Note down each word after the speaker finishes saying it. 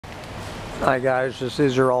Hi guys, this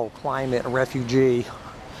is your old climate refugee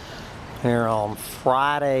here on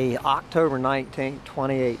Friday, October 19th,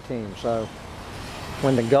 2018. So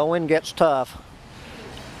when the going gets tough,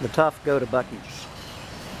 the tough go to Buc-Ee's.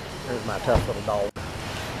 There's my tough little dog.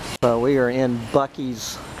 So we are in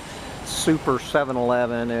Buc-Ee's Super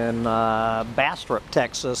 7-Eleven in Bastrop,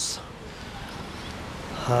 Texas,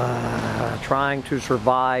 trying to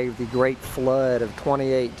survive the great flood of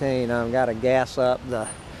 2018. I've got to gas up the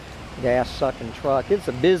gas sucking truck. It's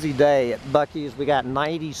a busy day at Buc-Ee's. We got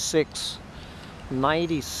 96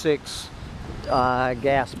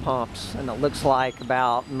 gas pumps, and it looks like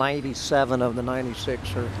about 97 of the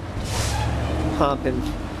 96 are pumping.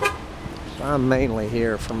 So I'm mainly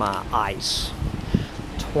here for my ice.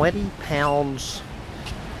 20 pounds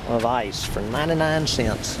of ice for 99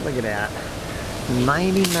 cents. Look at that.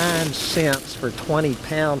 99 cents for 20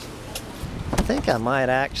 pounds. I think I might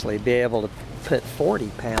actually be able to put 40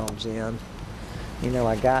 pounds in. You know,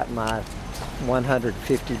 I got my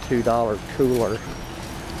 $152 cooler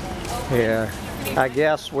here. I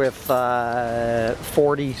guess with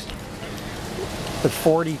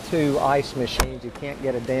 42 ice machines, you can't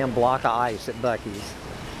get a damn block of ice at Buc-Ee's.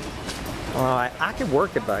 Alright, I could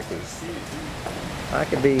work at Buc-Ee's. I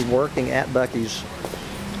could be working at Buc-Ee's.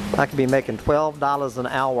 I could be making $12 an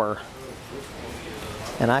hour,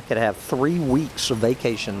 and I could have 3 weeks of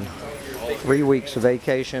vacation. 3 weeks of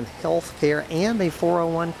vacation, health care, and a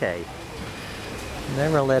 401k.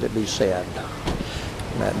 Never let it be said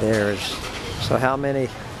that there's. So how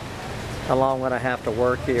long would I have to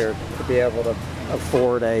work here to be able to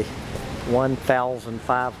afford a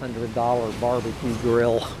 $1,500 barbecue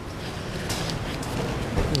grill?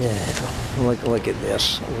 Yeah, look at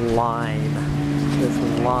this line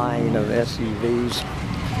of SUVs.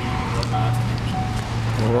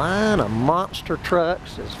 Line of monster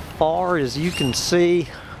trucks as far as you can see.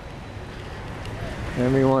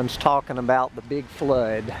 Everyone's talking about the big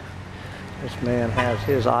flood. This man has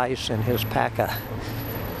his ice and his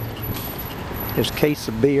his case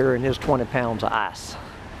of beer and his 20 pounds of ice.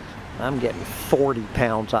 I'm getting 40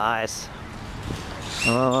 pounds of ice.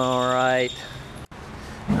 All right,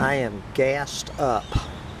 I am gassed up.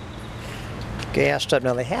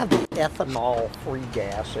 Now they have the ethanol-free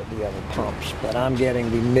gas at the other pumps, but I'm getting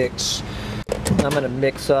the mix. I'm going to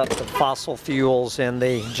mix up the fossil fuels and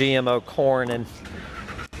the GMO corn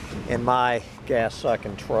in my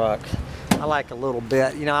gas-sucking truck. I like a little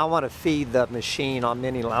bit. You know, I want to feed the machine on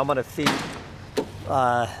many. I want to feed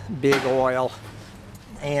big oil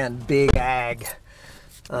and big ag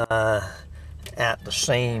at the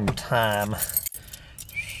same time.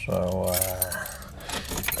 So.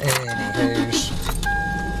 Anywho's,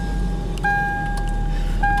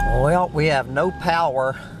 well, we have no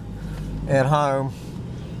power at home,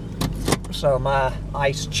 so my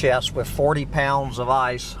ice chest with 40 pounds of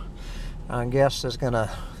ice, I guess, is gonna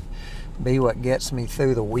be what gets me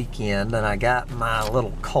through the weekend. And I got my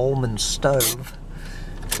little Coleman stove,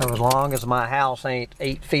 so as long as my house ain't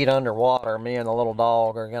 8 feet underwater, me and the little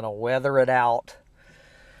dog are gonna weather it out.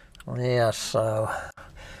 Yeah, so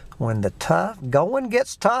when the going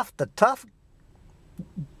gets tough, the tough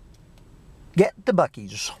get to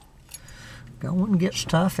Buc-Ee's. Going gets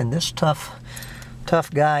tough, and this tough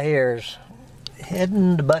guy here is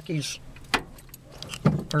heading to Buc-Ee's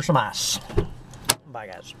for some ice. Bye,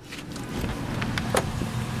 guys.